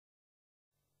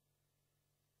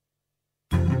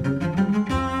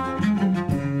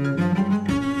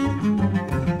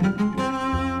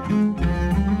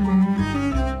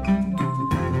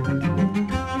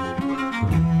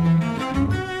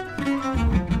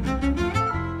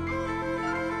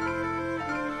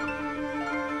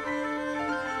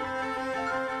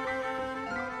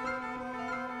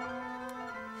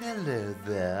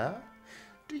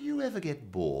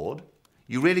get bored?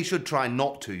 You really should try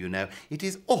not to, you know. It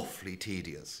is awfully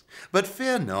tedious. But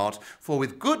fear not, for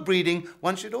with good breeding,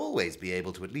 one should always be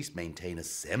able to at least maintain a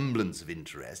semblance of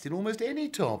interest in almost any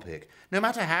topic, no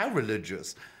matter how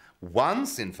religious.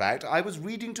 Once, in fact, I was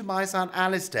reading to my son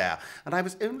Alistair, and I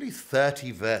was only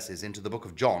 30 verses into the book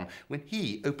of John when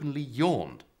he openly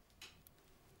yawned.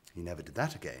 He never did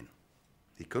that again.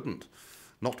 He couldn't,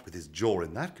 not with his jaw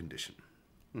in that condition.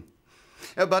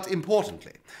 But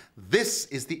importantly, this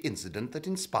is the incident that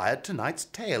inspired tonight's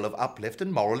tale of uplift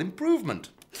and moral improvement.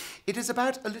 It is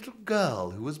about a little girl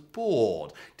who was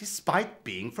bored, despite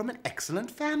being from an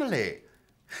excellent family.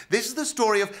 This is the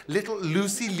story of little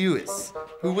Lucy Lewis,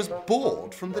 who was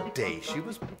bored from the day she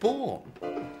was born.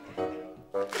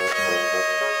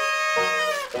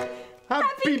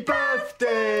 Happy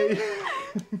birthday!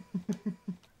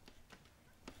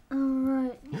 All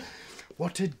right.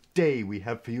 What a day we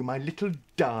have for you, my little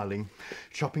darling.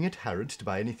 Shopping at Harrods to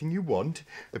buy anything you want,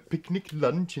 a picnic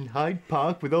lunch in Hyde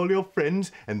Park with all your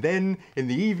friends, and then, in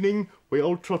the evening, we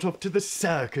all trot off to the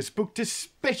circus, booked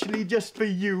especially just for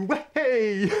you.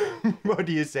 Hey! What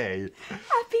do you say?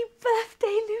 Happy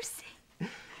birthday, Lucy.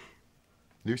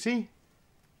 Lucy?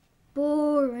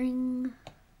 Boring.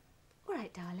 All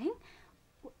right, darling.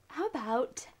 How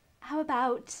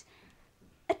about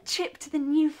a trip to the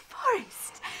New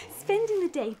Forest, spending the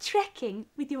day trekking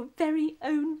with your very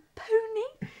own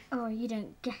pony? Oh, you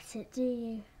don't get it, do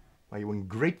you? Why, you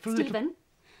ungrateful Stephen,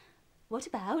 what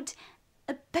about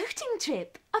a boating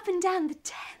trip up and down the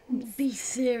Thames? Be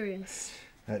serious.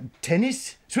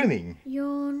 Tennis? Swimming?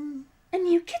 Yawn. A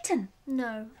new kitten?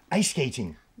 No. Ice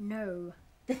skating? No.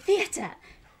 The theatre?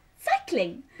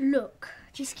 Cycling? Look,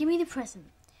 just give me the present.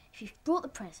 If you've brought the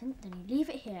present, then you leave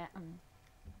it here and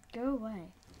go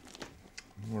away.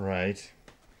 All right.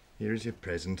 Here is your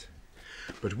present.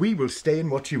 But we will stay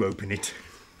and watch you open it.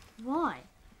 Why?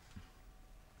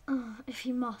 Oh, if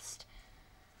you must.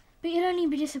 But you'll only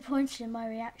be disappointed in my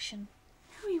reaction.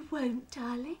 No, we won't,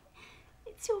 darling.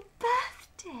 It's your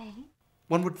birthday.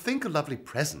 One would think a lovely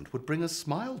present would bring a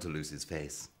smile to Lucy's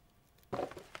face.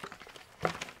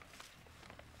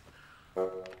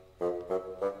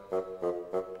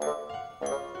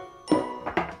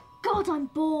 God, I'm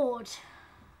bored.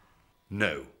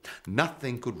 No,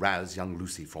 nothing could rouse young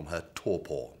Lucy from her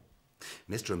torpor.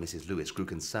 Mr. and Mrs. Lewis grew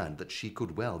concerned that she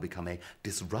could well become a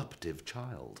disruptive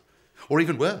child. Or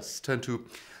even worse, turn to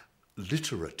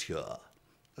literature.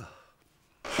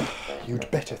 You'd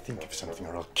better think of something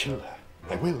or I'll kill her.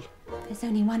 I will. There's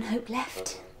only one hope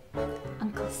left.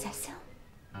 Uncle Cecil.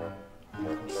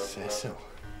 Uncle Cecil.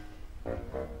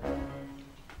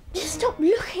 Just stop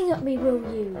looking at me, will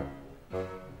you?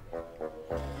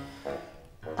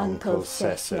 Uncle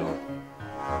Cecil.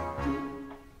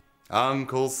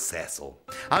 Uncle Cecil.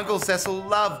 Uncle Cecil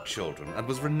loved children and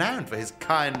was renowned for his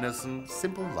kindness and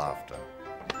simple laughter.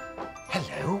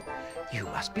 Hello, you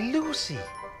must be Lucy.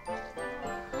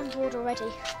 I'm bored already.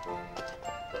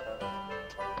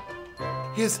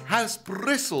 His house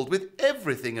bristled with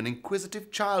everything an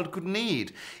inquisitive child could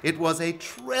need. It was a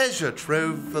treasure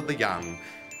trove for the young.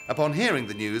 Upon hearing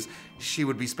the news, she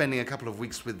would be spending a couple of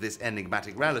weeks with this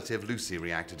enigmatic relative. Lucy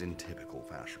reacted in typical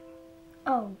fashion.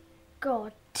 Oh,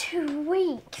 God, 2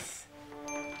 weeks.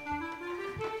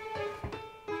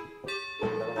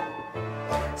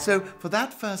 So, for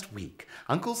that first week,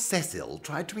 Uncle Cecil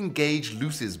tried to engage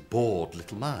Lucy's bored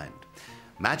little mind.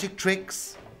 Magic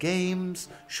tricks, games,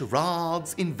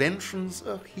 charades, inventions,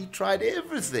 he tried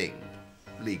everything.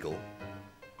 Legal.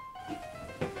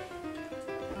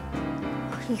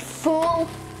 You fool.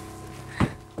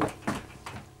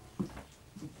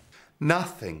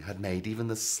 Nothing had made even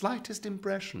the slightest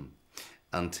impression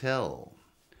until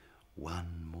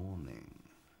one morning.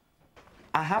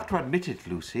 I have to admit it,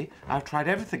 Lucy. I've tried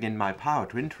everything in my power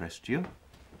to interest you.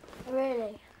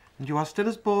 Really? And you are still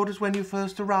as bored as when you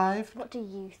first arrived? What do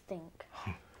you think?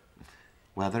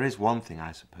 Well, there is one thing,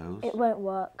 I suppose. It won't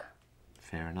work.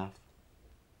 Fair enough.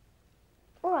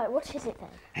 All right, what is it then?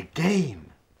 A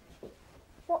game.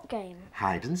 What game?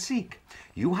 Hide and seek.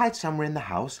 You hide somewhere in the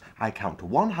house, I count to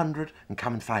 100 and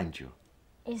come and find you.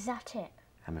 Is that it?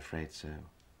 I'm afraid so.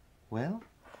 Well?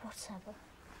 Whatever.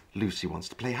 Lucy wants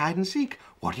to play hide and seek.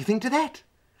 What do you think to that?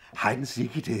 Hide and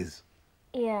seek it is.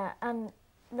 Yeah, and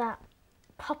that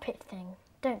puppet thing.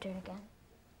 Don't do it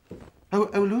again.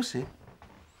 Oh, Lucy.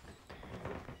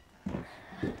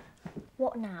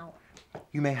 What now?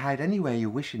 You may hide anywhere you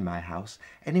wish in my house,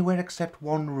 anywhere except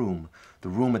one room, the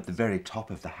room at the very top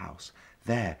of the house.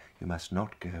 There you must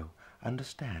not go.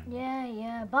 Understand?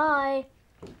 Yeah, bye.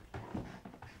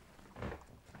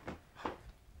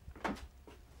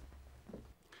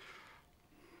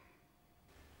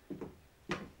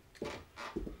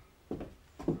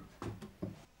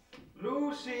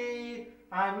 Lucy,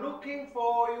 I'm looking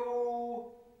for you.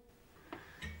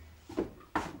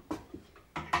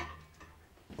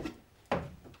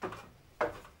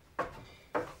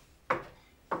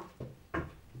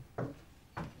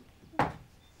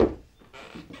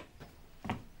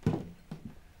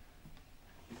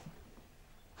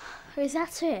 Is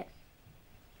that it?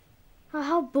 Oh,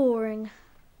 how boring.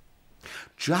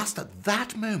 Just at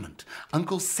that moment,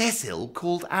 Uncle Cecil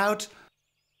called out,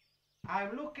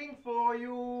 I'm looking for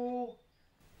you.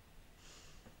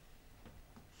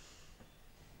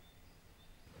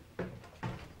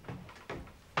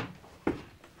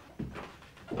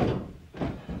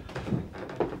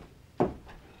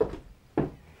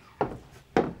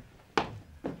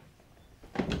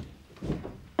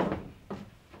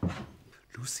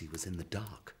 Lucy was in the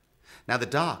dark. Now, the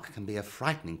dark can be a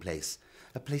frightening place,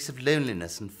 a place of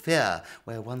loneliness and fear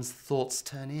where one's thoughts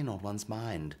turn in on one's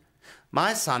mind.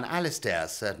 My son Alistair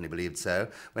certainly believed so,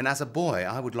 when as a boy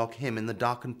I would lock him in the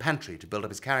darkened pantry to build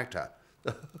up his character.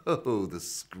 Oh, the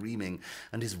screaming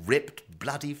and his ripped,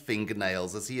 bloody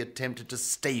fingernails as he attempted to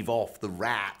stave off the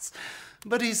rats.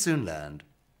 But he soon learned.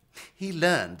 He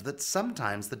learned that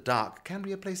sometimes the dark can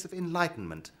be a place of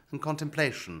enlightenment and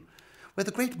contemplation, where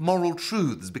the great moral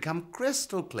truths become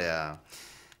crystal clear.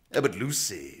 But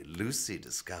Lucy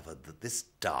discovered that this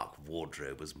dark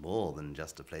wardrobe was more than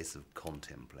just a place of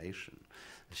contemplation.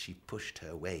 As she pushed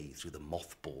her way through the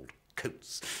mothballed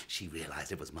coats, she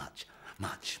realized it was much,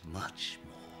 much, much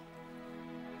more.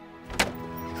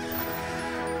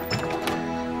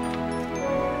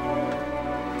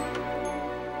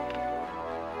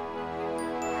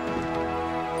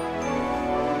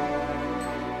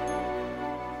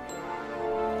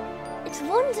 It's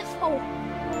wonderful.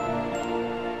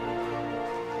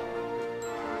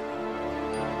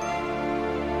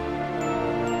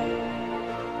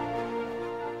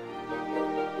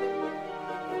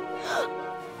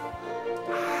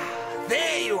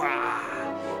 There you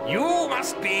are. You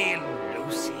must be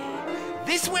Lucy.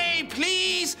 This way,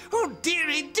 please. Oh,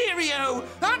 dearie, dearie-o.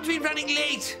 Aren't we running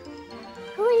late?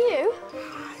 Who are you?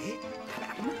 I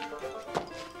am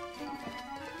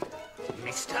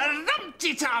Mr.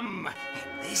 Rum-ti-tum.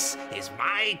 This is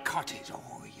my cottage.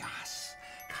 Oh, yes.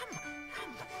 Come,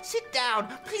 sit down,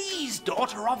 please,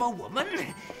 daughter of a woman.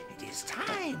 It is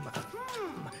time.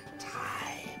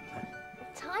 Time.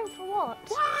 Time for what?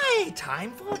 Why,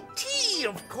 time for tea,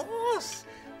 of course.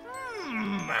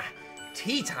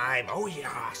 Tea time, oh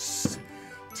yes.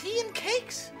 Tea and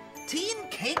cakes? Tea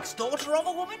and cakes, daughter of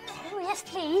a woman? Oh, yes,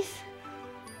 please.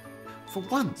 For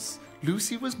once,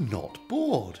 Lucy was not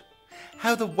bored.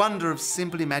 How the wonder of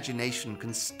simple imagination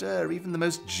can stir even the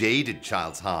most jaded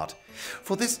child's heart.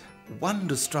 For this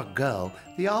wonder-struck girl,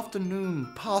 the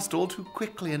afternoon passed all too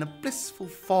quickly in a blissful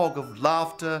fog of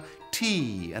laughter,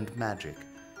 tea, and magic.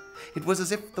 It was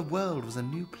as if the world was a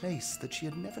new place that she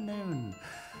had never known.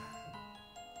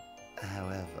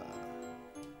 However...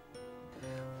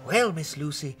 Well, Miss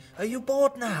Lucy, are you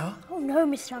bored now? Oh, no,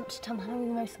 Mr. Rum-ti-tum, I'm having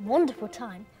the most wonderful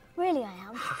time. Really, I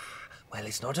am. Well,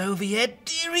 it's not over yet,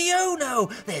 dearie-o, no.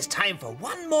 There's time for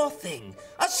one more thing.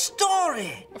 A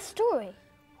story. A story?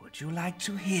 Would you like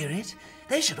to hear it?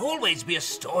 There should always be a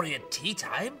story at tea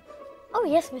time. Oh,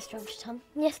 yes, Mr. Rum-ti-tum.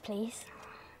 Yes, please.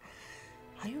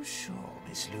 Are you sure,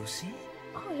 Miss Lucy?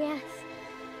 Oh, yes.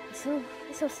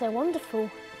 It's all so wonderful.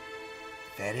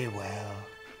 Very well.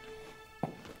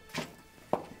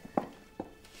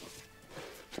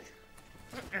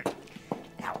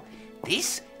 Now,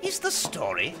 this is the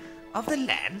story of the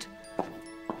land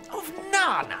of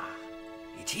Nana.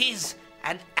 It is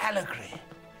an allegory,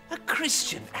 a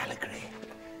Christian allegory,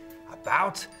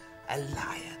 about a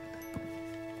lion.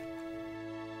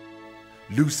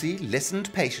 Lucy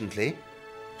listened patiently.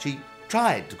 She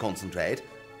tried to concentrate.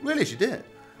 Really, she did.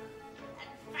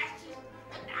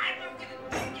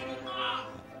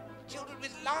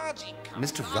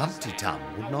 Mr. Rum-ti-tum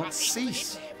would not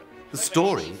cease. The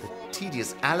story, the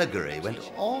tedious allegory,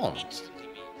 went on.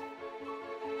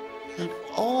 And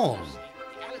on.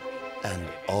 And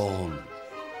on.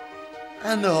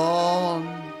 And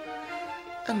on.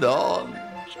 And on. And on.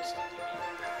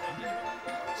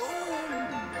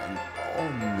 And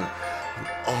on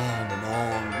and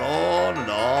on and on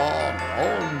and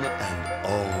on and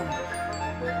on.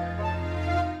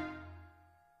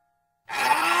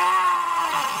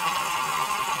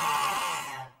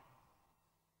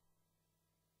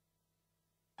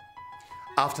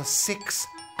 After 6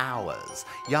 hours,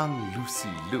 young Lucy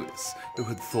Lewis, who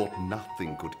had thought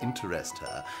nothing could interest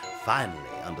her,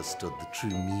 finally understood the true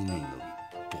meaning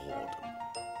of boredom.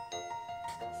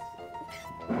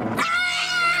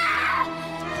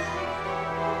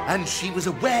 And she was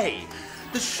away,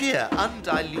 The sheer,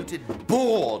 undiluted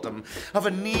boredom of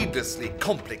a needlessly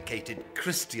complicated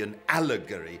Christian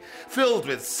allegory filled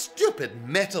with stupid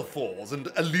metaphors and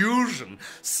allusion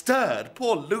stirred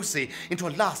poor Lucy into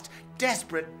a last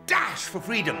desperate dash for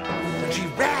freedom. And she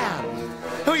ran.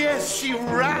 Oh yes, she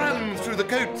ran through the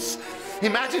coats.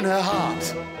 Imagine her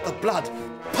heart, the blood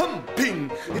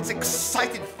pumping its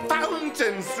excited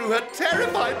fountains through her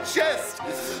terrified chest.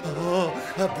 Oh,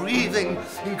 her breathing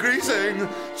increasing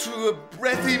to a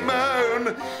breathy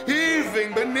moan,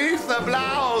 heaving beneath the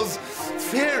blouse,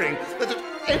 fearing that at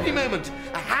any moment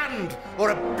a hand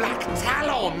or a black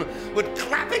talon would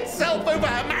clap itself over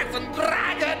her mouth and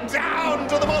drag her down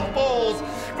to the mothballs,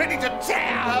 ready to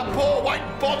tear her poor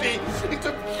white body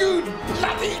into huge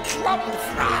bloody clumps.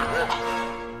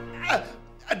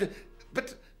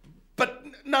 But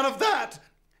none of that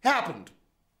happened.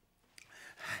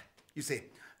 You see,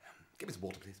 give me some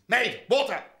water, please. Maid,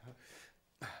 water!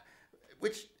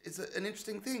 Which is an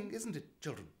interesting thing, isn't it,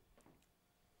 children?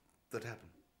 That happen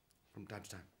from time to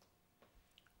time.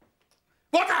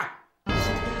 Water!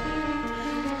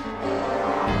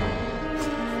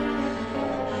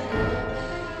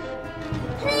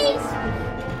 Please!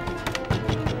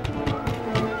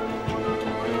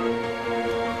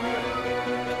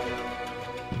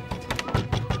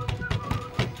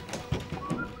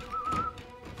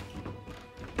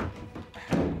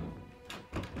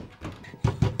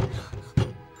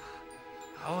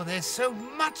 Oh, there's so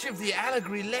much of the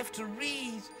allegory left to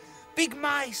read. Big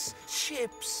mice,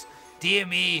 ships, dear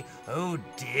me, oh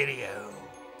deario.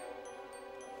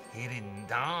 Here in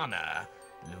Dana,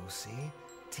 Lucy,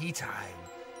 tea time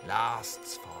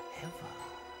lasts forever.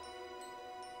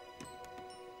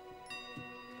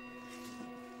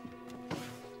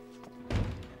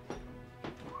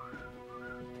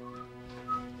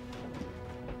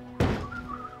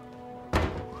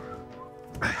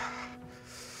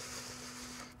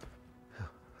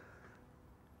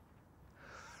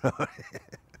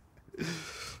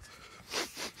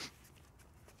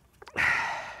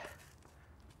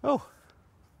 Oh.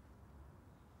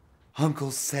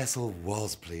 Uncle Cecil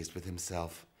was pleased with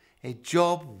himself. A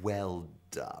job well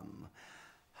done.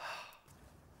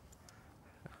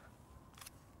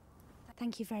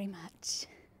 Thank you very much.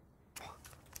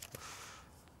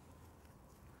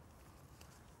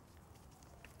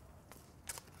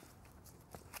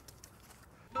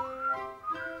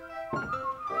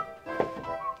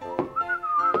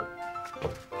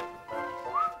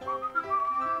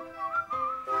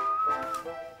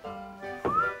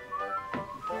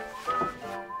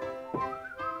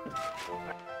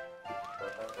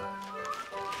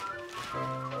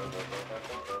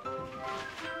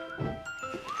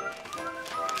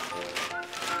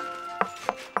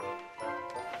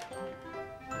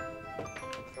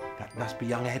 That must be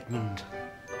young Edmund.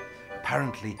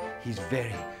 Apparently, he's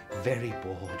very, very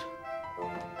bored.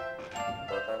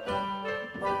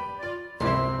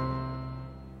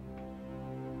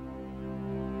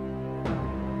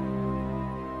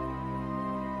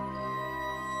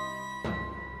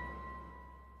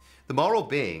 The moral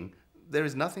being, there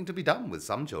is nothing to be done with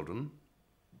some children.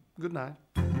 Good night.